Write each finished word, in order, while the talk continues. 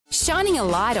shining a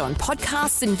light on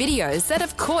podcasts and videos that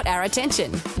have caught our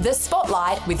attention. The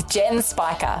Spotlight with Jen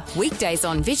Spiker. Weekdays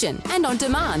on Vision and on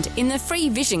demand in the free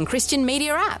Vision Christian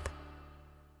Media app.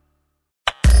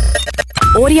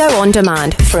 Audio on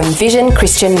demand from Vision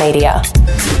Christian Media.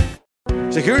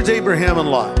 So here's Abraham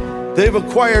and Lot. They've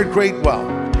acquired great wealth.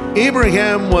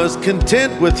 Abraham was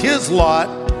content with his lot,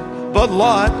 but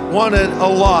Lot wanted a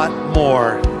lot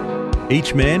more.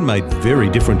 Each man made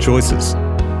very different choices.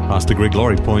 Pastor Greg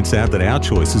Laurie points out that our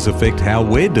choices affect how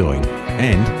we're doing,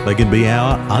 and they can be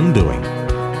our undoing.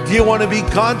 Do you want to be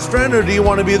God's friend or do you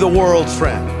want to be the world's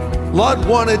friend? Lot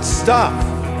wanted stuff.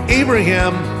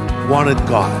 Abraham wanted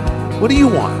God. What do you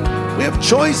want? We have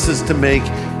choices to make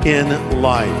in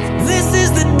life. This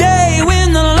is the day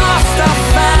when the lost are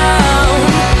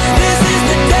found. This is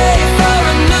the day for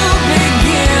a new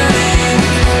beginning.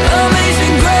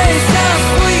 Amazing grace, how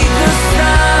sweet the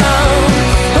sound.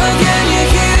 Again you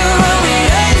hear all the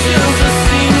angels are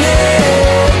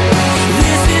singing.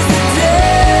 This is the day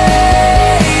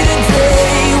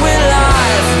when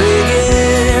life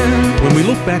begins. When we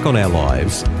look back on our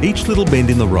lives, each little bend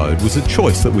in the road was a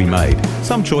choice that we made.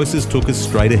 Some choices took us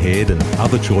straight ahead and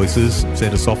other choices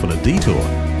set us off on a detour.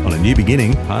 On A New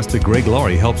Beginning, Pastor Greg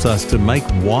Laurie helps us to make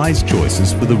wise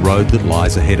choices for the road that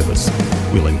lies ahead of us.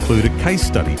 We'll include a case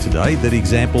study today that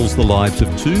examples the lives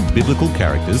of two biblical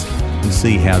characters and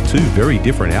see how two very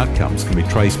different outcomes can be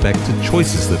traced back to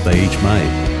choices that they each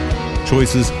made.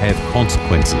 Choices have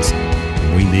consequences,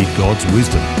 and we need God's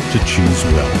wisdom to choose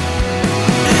well.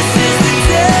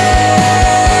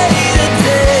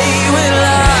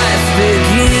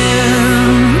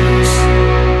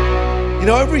 You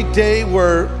know, every day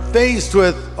we're faced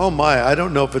with, I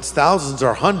don't know if it's thousands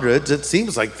or hundreds, it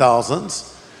seems like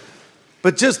thousands,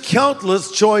 but just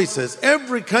countless choices,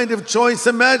 every kind of choice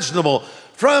imaginable.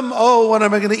 From, what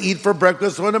am I going to eat for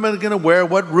breakfast? What am I going to wear?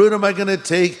 What route am I going to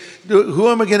take? Who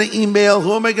am I going to email?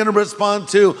 Who am I going to respond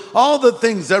to? All the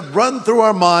things that run through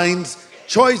our minds,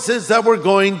 choices that we're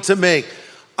going to make.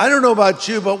 I don't know about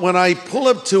you, but when I pull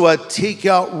up to a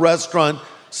takeout restaurant,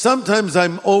 sometimes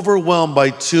I'm overwhelmed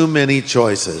by too many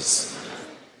choices.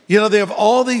 You know, they have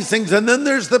all these things, and then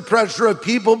there's the pressure of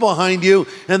people behind you,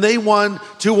 and they want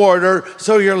to order,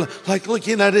 so you're like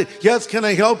looking at it. Yes, can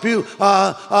I help you?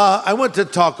 I went to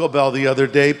Taco Bell the other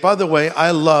day. By the way,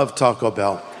 I love Taco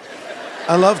Bell.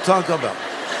 I love Taco Bell.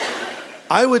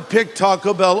 I would pick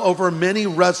Taco Bell over many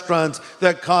restaurants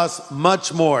that cost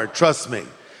much more, trust me.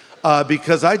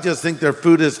 Because I just think their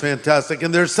food is fantastic.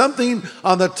 And there's something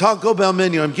on the Taco Bell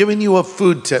menu. I'm giving you a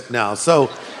food tip now. So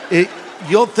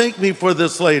you'll thank me for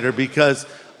this later, because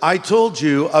I told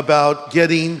you about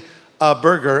getting a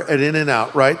burger at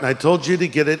In-N-Out, right? And I told you to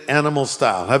get it animal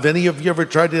style. Have any of you ever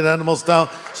tried it animal style?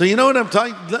 So you know what I'm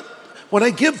talking? When I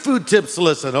give food tips,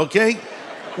 listen, okay?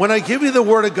 When I give you the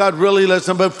word of God, really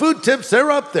listen. But food tips,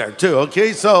 they're up there too,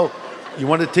 okay? So you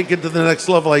want to take it to the next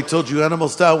level? I told you animal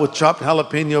style with chopped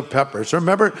jalapeno peppers.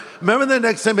 Remember the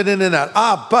next time at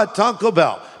In-N-Out. But Taco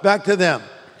Bell, back to them.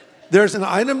 There's an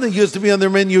item that used to be on their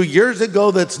menu years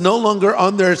ago that's no longer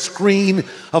on their screen,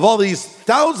 of all these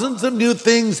thousands of new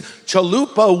things.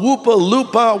 Chalupa, whoopa,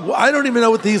 lupa. I don't even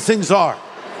know what these things are.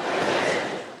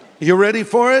 You ready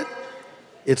for it?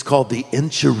 It's called the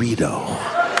enchilada.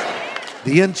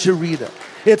 The enchilada.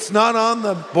 It's not on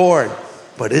the board,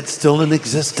 but it's still in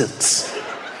existence.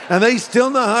 And they still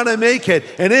know how to make it,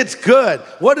 and it's good.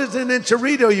 What is an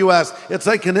enchilada, you ask? It's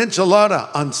like an enchilada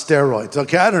on steroids,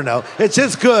 okay? I don't know. It's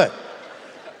just good.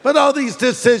 But all these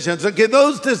decisions, okay,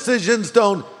 those decisions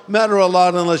don't matter a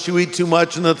lot unless you eat too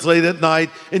much and it's late at night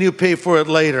and you pay for it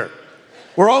later.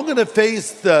 We're all going to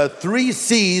face the 3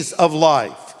 C's of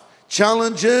life: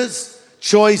 challenges,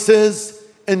 choices,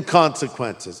 and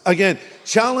consequences. Again,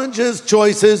 challenges,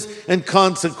 choices, and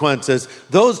consequences.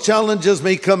 Those challenges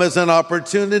may come as an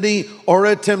opportunity or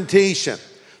a temptation.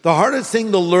 The hardest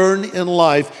thing to learn in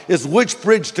life is which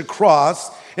bridge to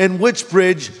cross and which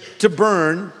bridge to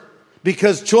burn,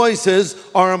 because choices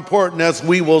are important, as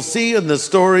we will see in the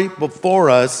story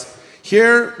before us.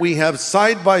 Here we have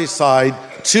side by side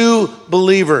 2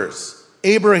 believers,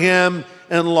 Abraham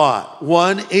and Lot.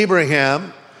 One,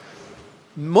 Abraham,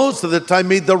 most of the time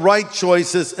made the right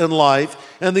choices in life,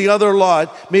 and the other,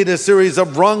 Lot, made a series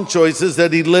of wrong choices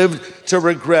that he lived to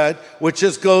regret, which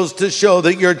just goes to show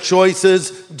that your choices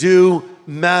do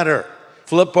matter.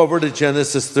 Flip over to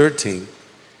Genesis 13,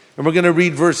 and we're going to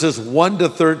read verses 1 to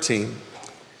 13.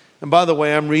 And by the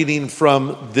way, I'm reading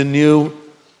from the New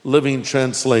Living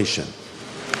Translation.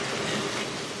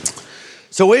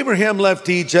 So Abraham left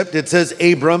Egypt. It says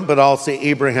Abram, but I'll say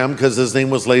Abraham because his name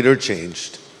was later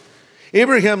changed.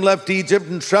 Abraham left Egypt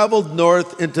and traveled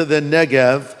north into the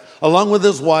Negev, along with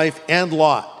his wife and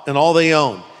Lot and all they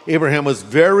owned. Abraham was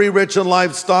very rich in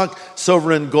livestock,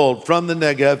 silver and gold from the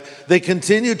Negev. They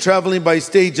continued traveling by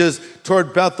stages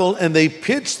toward Bethel, and they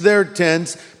pitched their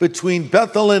tents between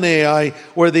Bethel and Ai,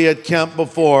 where they had camped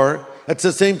before. That's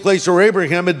the same place where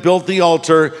Abraham had built the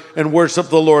altar and worshiped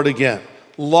the Lord again.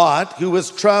 Lot, who was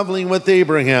traveling with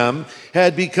Abraham,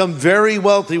 had become very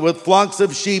wealthy with flocks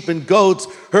of sheep and goats,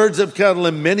 herds of cattle,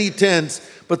 and many tents,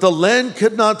 but the land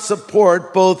could not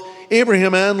support both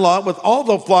Abraham and Lot with all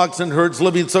the flocks and herds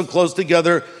living so close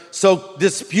together. So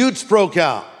disputes broke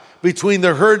out between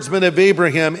the herdsmen of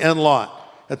Abraham and Lot.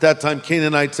 At that time,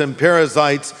 Canaanites and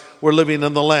Perizzites were living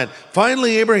in the land.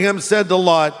 Finally, Abraham said to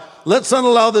Lot, let's not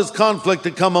allow this conflict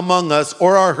to come among us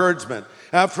or our herdsmen.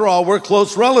 After all, we're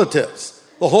close relatives.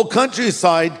 The whole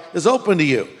countryside is open to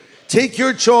you. Take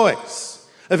your choice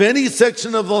of any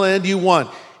section of the land you want,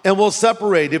 and we'll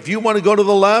separate. If you want to go to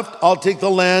the left, I'll take the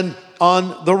land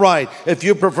on the right. If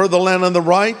you prefer the land on the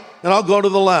right, then I'll go to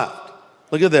the left.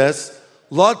 Look at this.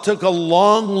 Lot took a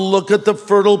long look at the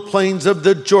fertile plains of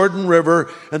the Jordan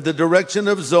River and the direction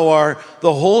of Zoar.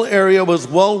 The whole area was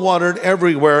well watered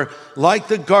everywhere, like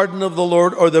the garden of the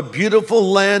Lord or the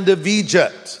beautiful land of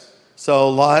Egypt. So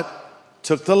Lot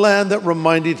took the land that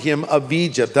reminded him of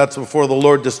Egypt. That's before the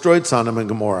Lord destroyed Sodom and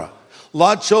Gomorrah.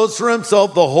 Lot chose for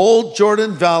himself the whole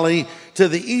Jordan Valley to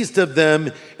the east of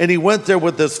them, and he went there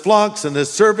with his flocks and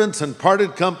his servants and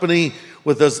parted company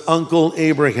with his uncle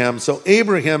Abraham. So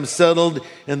Abraham settled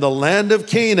in the land of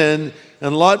Canaan,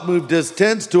 and Lot moved his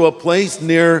tents to a place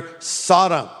near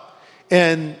Sodom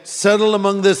and settled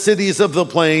among the cities of the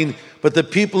plain. But the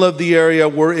people of the area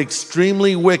were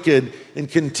extremely wicked and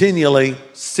continually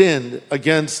sinned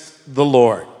against the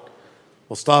Lord.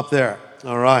 We'll stop there.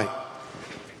 All right.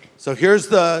 So here's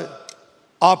the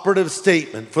operative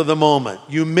statement for the moment.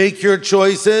 You make your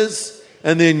choices,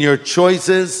 and then your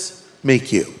choices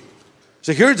make you.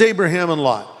 So here's Abraham and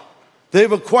Lot.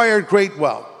 They've acquired great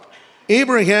wealth.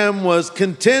 Abraham was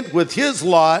content with his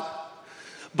lot,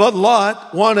 but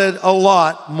Lot wanted a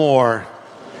lot more.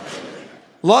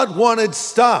 Lot wanted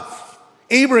stuff.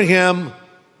 Abraham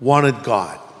wanted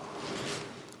God.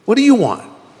 What do you want?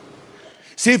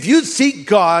 See, if you seek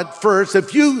God first,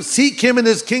 if you seek him and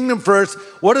his kingdom first,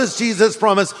 what does Jesus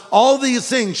promise? All these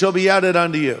things shall be added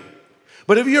unto you.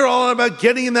 But if you're all about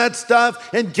getting that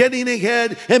stuff and getting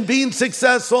ahead and being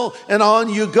successful and on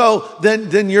you go,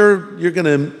 then you're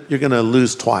gonna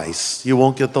lose twice. You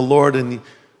won't get the Lord, and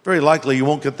very likely you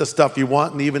won't get the stuff you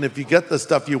want. And even if you get the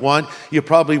stuff you want, you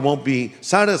probably won't be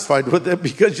satisfied with it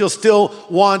because you'll still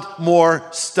want more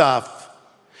stuff.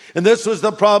 And this was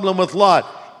the problem with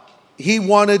Lot. He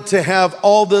wanted to have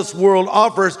all this world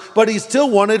offers, but he still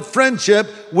wanted friendship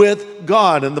with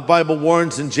God. And the Bible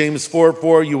warns in James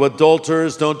 4:4, you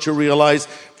adulterers, don't you realize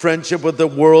friendship with the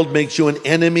world makes you an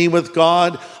enemy with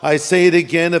God? I say it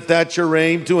again, if that's your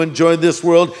aim, to enjoy this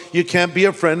world, you can't be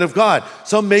a friend of God.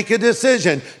 So make a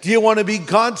decision. Do you want to be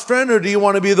God's friend, or do you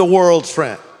want to be the world's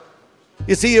friend?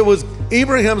 You see, it was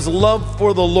Abraham's love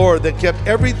for the Lord that kept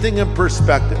everything in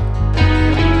perspective.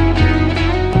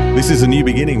 This is A New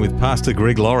Beginning with Pastor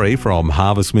Greg Laurie from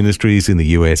Harvest Ministries in the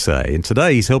USA. And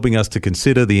today he's helping us to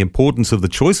consider the importance of the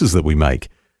choices that we make.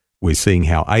 We're seeing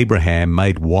how Abraham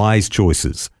made wise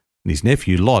choices and his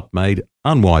nephew Lot made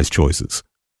unwise choices,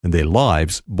 and their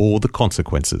lives bore the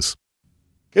consequences.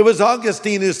 It was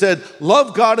Augustine who said,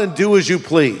 love God and do as you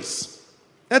please.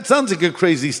 That sounds like a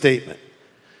crazy statement.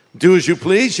 Do as you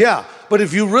please? Yeah. But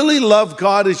if you really love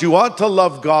God as you ought to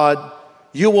love God,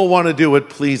 you will want to do what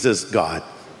pleases God.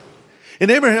 And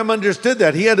Abraham understood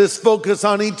that. He had his focus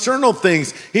on eternal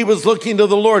things. He was looking to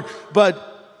the Lord, but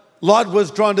Lot was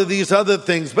drawn to these other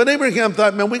things. But Abraham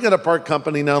thought, man, we got to part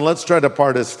company now. Let's try to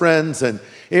part as friends. And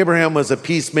Abraham was a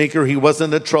peacemaker. He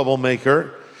wasn't a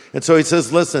troublemaker. And so he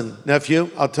says, listen, nephew,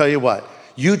 I'll tell you what.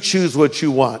 You choose what you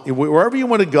want. Wherever you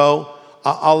want to go,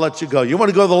 I'll let you go. You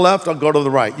want to go to the left, I'll go to the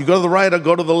right. You go to the right, I'll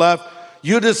go to the left.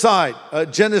 You decide.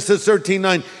 Genesis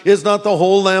 13:9, is not the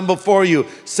whole land before you?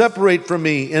 Separate from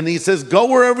me. And he says, go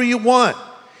wherever you want.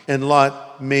 And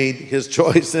Lot made his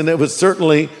choice, and it was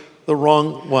certainly the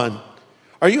wrong one.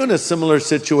 Are you in a similar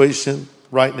situation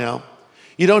right now?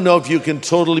 You don't know if you can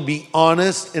totally be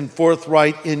honest and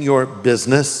forthright in your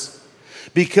business.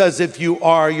 Because if you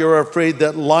are, you're afraid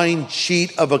that lying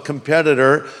cheat of a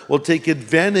competitor will take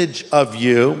advantage of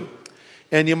you.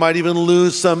 And you might even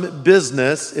lose some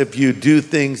business if you do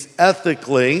things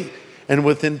ethically and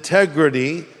with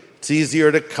integrity. It's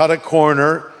easier to cut a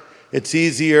corner. It's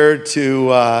easier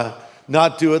to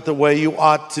not do it the way you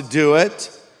ought to do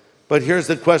it. But here's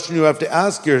the question you have to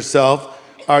ask yourself.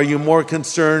 Are you more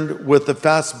concerned with the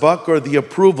fast buck or the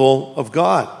approval of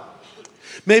God?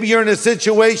 Maybe you're in a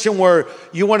situation where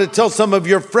you want to tell some of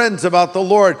your friends about the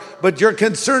Lord, but your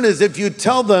concern is if you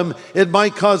tell them, it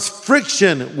might cause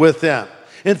friction with them.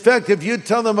 In fact, if you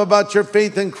tell them about your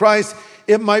faith in Christ,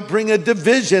 it might bring a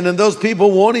division, and those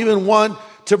people won't even want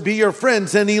to be your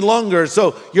friends any longer.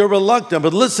 So you're reluctant.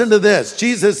 But listen to this.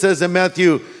 Jesus says in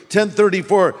Matthew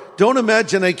 10:34, don't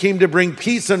imagine I came to bring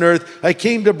peace on earth. I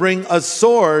came to bring a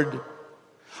sword.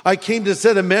 I came to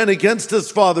set a man against his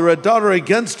father, a daughter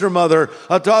against her mother,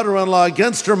 a daughter-in-law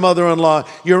against her mother-in-law.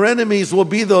 Your enemies will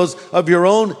be those of your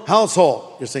own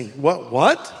household. You're saying,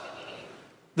 what?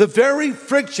 The very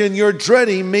friction you're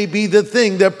dreading may be the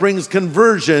thing that brings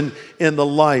conversion in the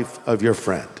life of your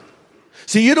friend.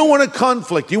 See, you don't want a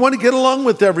conflict. You want to get along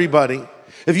with everybody.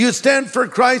 If you stand for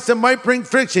Christ, it might bring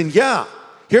friction. Yeah.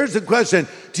 Here's the question.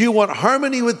 Do you want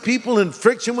harmony with people and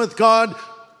friction with God,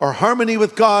 or harmony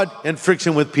with God and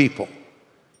friction with people?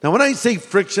 Now, when I say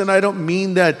friction, I don't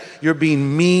mean that you're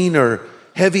being mean or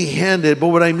heavy-handed, but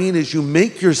what I mean is you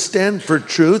make your stand for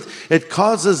truth. It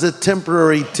causes a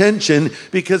temporary tension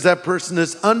because that person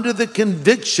is under the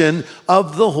conviction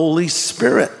of the Holy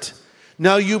Spirit.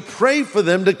 Now you pray for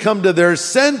them to come to their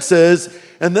senses,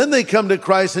 and then they come to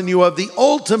Christ, and you have the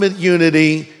ultimate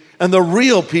unity and the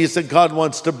real peace that God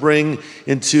wants to bring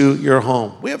into your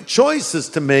home. We have choices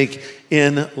to make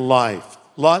in life.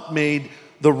 Lot made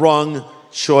the wrong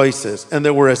choices, and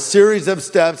there were a series of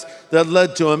steps that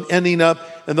led to him ending up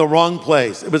in the wrong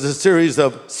place. It was a series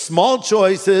of small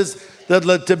choices that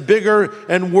led to bigger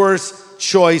and worse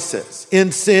choices.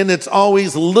 In sin, it's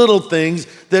always little things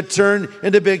that turn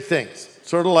into big things.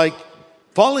 Sort of like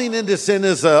falling into sin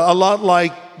is a lot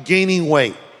like gaining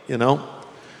weight, you know.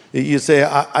 You say,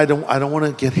 I don't want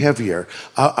to get heavier.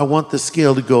 I want the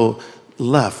scale to go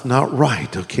left, not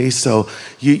right, okay? So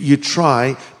you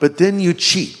try, but then you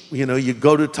cheat. You know, you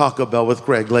go to Taco Bell with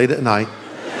Greg late at night,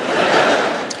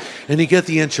 and you get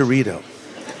the enchilada.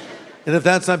 And if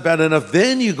that's not bad enough,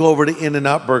 then you go over to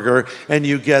In-N-Out Burger, and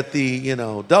you get the,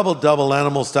 double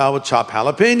animal style with chopped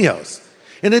jalapenos.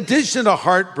 In addition to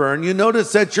heartburn, you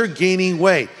notice that you're gaining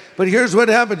weight. But here's what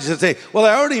happens. You say, well,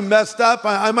 I already messed up.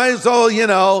 I might as well,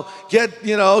 get,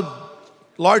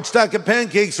 large stack of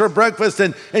pancakes for breakfast.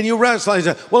 And you rationalize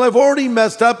it. Well, I've already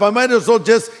messed up. I might as well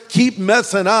just keep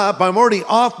messing up. I'm already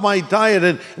off my diet.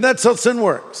 And that's how sin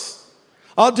works.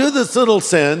 I'll do this little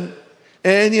sin.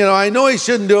 And, I know I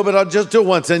shouldn't do it, but I'll just do it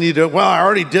once. And you do it. Well, I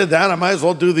already did that. I might as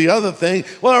well do the other thing.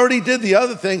 Well, I already did the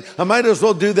other thing. I might as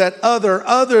well do that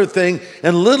other thing.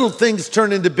 And little things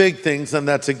turn into big things. And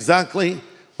that's exactly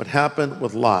what happened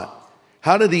with Lot.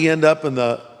 How did he end up in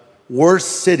the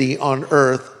worst city on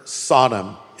earth,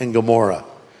 Sodom and Gomorrah?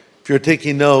 If you're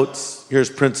taking notes,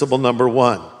 here's principle number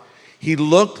 1. He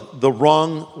looked the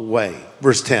wrong way.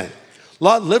 Verse 10.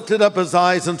 Lot lifted up his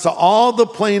eyes and saw all the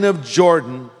plain of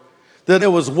Jordan, that it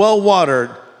was well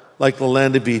watered like the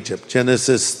land of Egypt.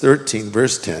 Genesis 13,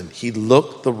 verse 10. He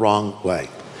looked the wrong way.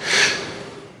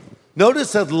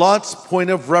 Notice that Lot's point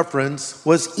of reference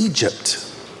was Egypt.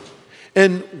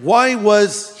 And why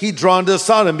was he drawn to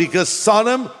Sodom? Because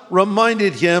Sodom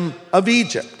reminded him of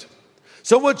Egypt.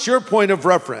 So what's your point of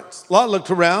reference? Lot looked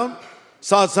around,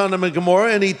 saw Sodom and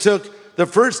Gomorrah, and he took the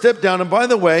first step down. And by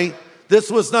the way,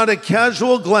 this was not a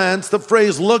casual glance. The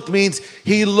phrase looked means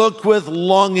he looked with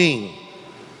longing.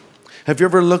 Have you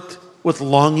ever looked with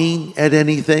longing at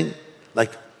anything?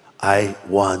 Like, I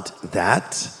want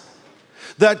that.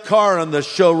 That car on the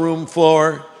showroom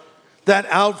floor, that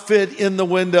outfit in the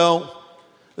window,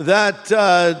 that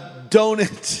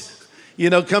donut,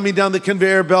 coming down the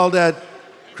conveyor belt at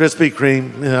Krispy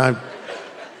Kreme. I'm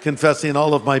confessing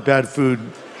all of my bad food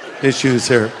issues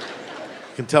here.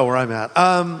 You can tell where I'm at.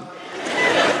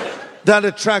 That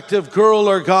attractive girl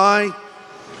or guy,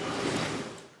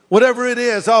 whatever it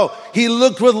is. Oh, he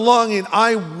looked with longing.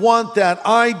 I want that.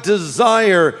 I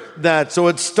desire that. So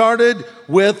it started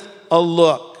with a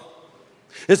look.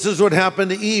 This is what happened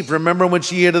to Eve. Remember when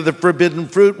she ate of the forbidden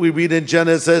fruit? We read in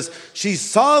Genesis, she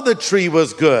saw the tree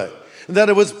was good, and that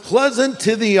it was pleasant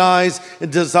to the eyes,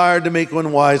 and desired to make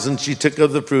one wise, and she took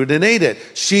of the fruit and ate it.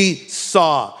 She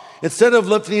saw. Instead of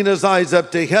lifting his eyes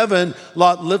up to heaven,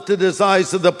 Lot lifted his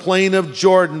eyes to the plain of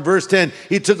Jordan. Verse 10,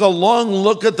 he took a long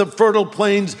look at the fertile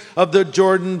plains of the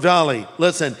Jordan Valley.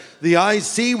 Listen, the eyes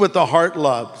see what the heart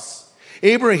loves.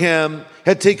 Abraham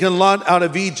had taken Lot out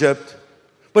of Egypt,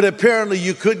 but apparently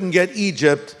you couldn't get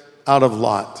Egypt out of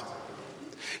Lot.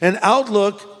 And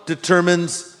outlook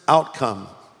determines outcome.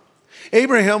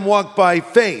 Abraham walked by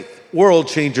faith. World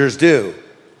changers do.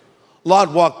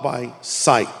 Lot walked by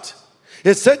sight.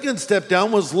 His second step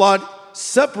down was Lot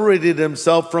separated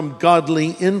himself from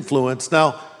godly influence.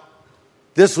 Now,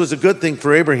 This was a good thing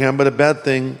for Abraham, but a bad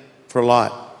thing for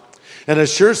Lot. And a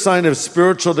sure sign of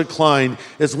spiritual decline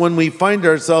is when we find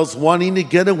ourselves wanting to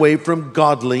get away from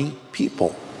godly people.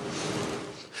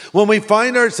 When we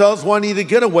find ourselves wanting to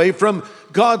get away from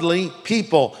godly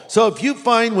people. So if you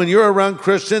find when you're around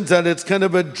Christians that it's kind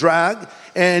of a drag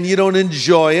and you don't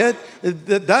enjoy it,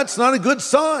 that's not a good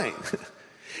sign.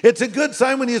 It's a good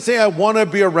sign when you say, I want to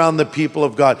be around the people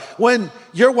of God. When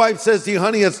your wife says to you,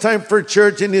 honey, it's time for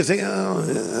church, and you say,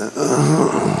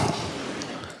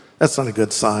 that's not a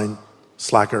good sign.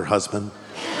 Slacker husband.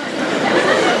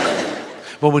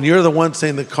 But when you're the one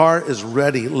saying the car is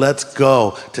ready, let's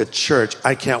go to church.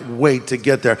 I can't wait to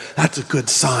get there. That's a good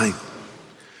sign.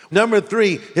 Number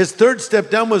 3, his third step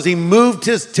down was he moved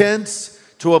his tents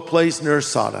to a place near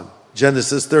Sodom.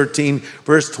 Genesis 13,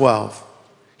 verse 12.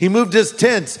 He moved his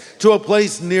tents to a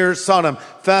place near Sodom.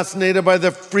 Fascinated by the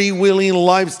freewheeling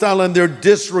lifestyle and their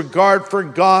disregard for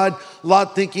God,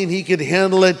 Lot, thinking he could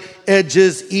handle it,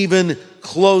 edges even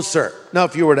closer. Now,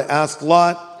 if you were to ask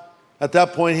Lot at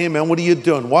that point, hey man, what are you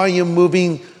doing? Why are you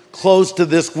moving close to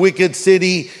this wicked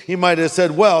city? He might have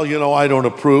said, well, I don't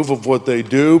approve of what they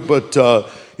do, but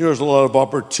there's a lot of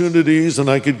opportunities and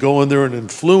I could go in there and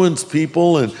influence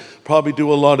people and probably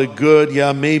do a lot of good.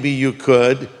 Yeah, maybe you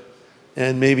could.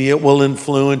 And maybe it will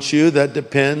influence you. That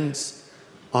depends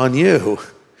on you.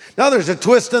 Now there's a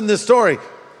twist in this story.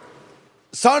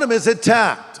 Sodom is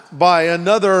attacked by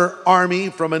another army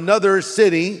from another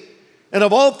city. And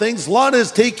of all things, Lot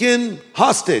is taken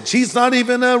hostage. He's not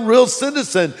even a real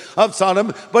citizen of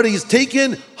Sodom, but he's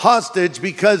taken hostage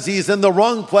because he's in the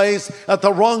wrong place at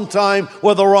the wrong time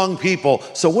with the wrong people.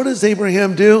 So what does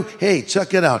Abraham do? Hey,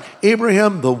 check it out.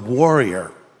 Abraham, the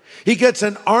warrior. He gets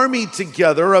an army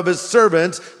together of his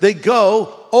servants. They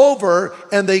go over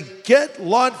and they get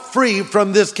Lot free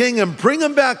from this king and bring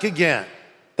him back again.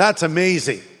 That's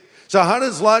amazing. So how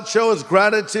does Lot show his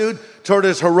gratitude toward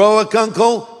his heroic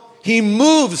uncle? He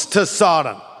moves to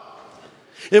Sodom.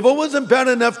 If it wasn't bad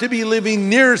enough to be living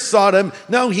near Sodom,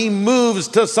 now he moves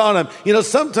to Sodom.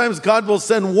 Sometimes God will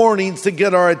send warnings to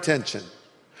get our attention.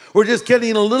 We're just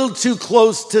getting a little too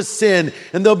close to sin,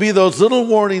 and there'll be those little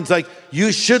warnings like,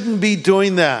 you shouldn't be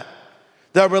doing that.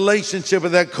 That relationship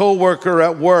with that coworker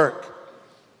at work,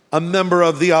 a member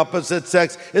of the opposite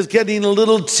sex, is getting a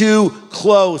little too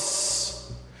close.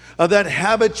 That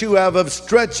habit you have of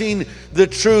stretching the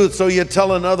truth so you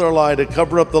tell another lie to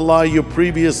cover up the lie you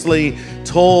previously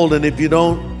told. And if you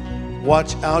don't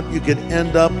watch out, you could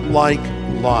end up like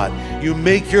Lot. You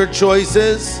make your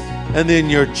choices, and then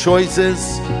your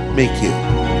choices make you.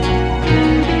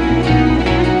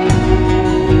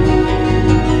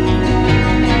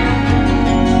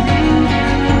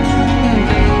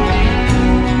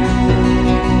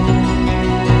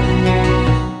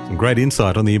 Great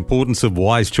insight on the importance of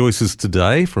wise choices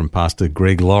today from Pastor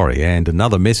Greg Laurie, and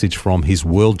another message from his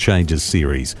World Changers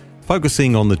series,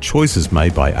 focusing on the choices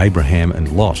made by Abraham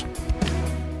and Lot.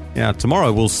 Now,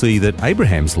 tomorrow we'll see that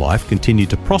Abraham's life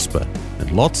continued to prosper, and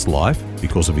Lot's life,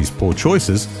 because of his poor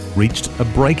choices, reached a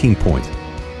breaking point.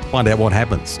 Find out what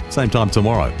happens, same time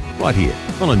tomorrow, right here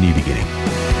on A New Beginning.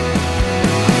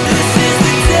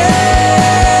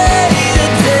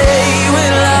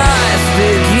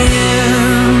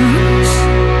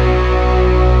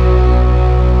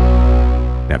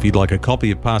 Now, if you'd like a copy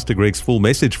of Pastor Greg's full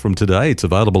message from today, it's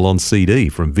available on CD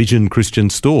from Vision Christian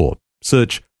Store.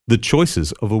 Search The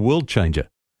Choices of a World Changer.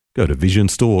 Go to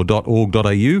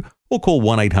visionstore.org.au or call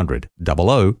 1-800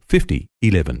 00 50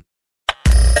 11.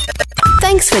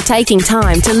 Thanks for taking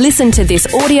time to listen to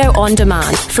this audio on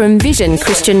demand from Vision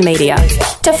Christian Media.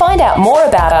 To find out more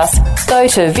about us, go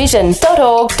to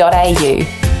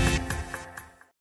vision.org.au.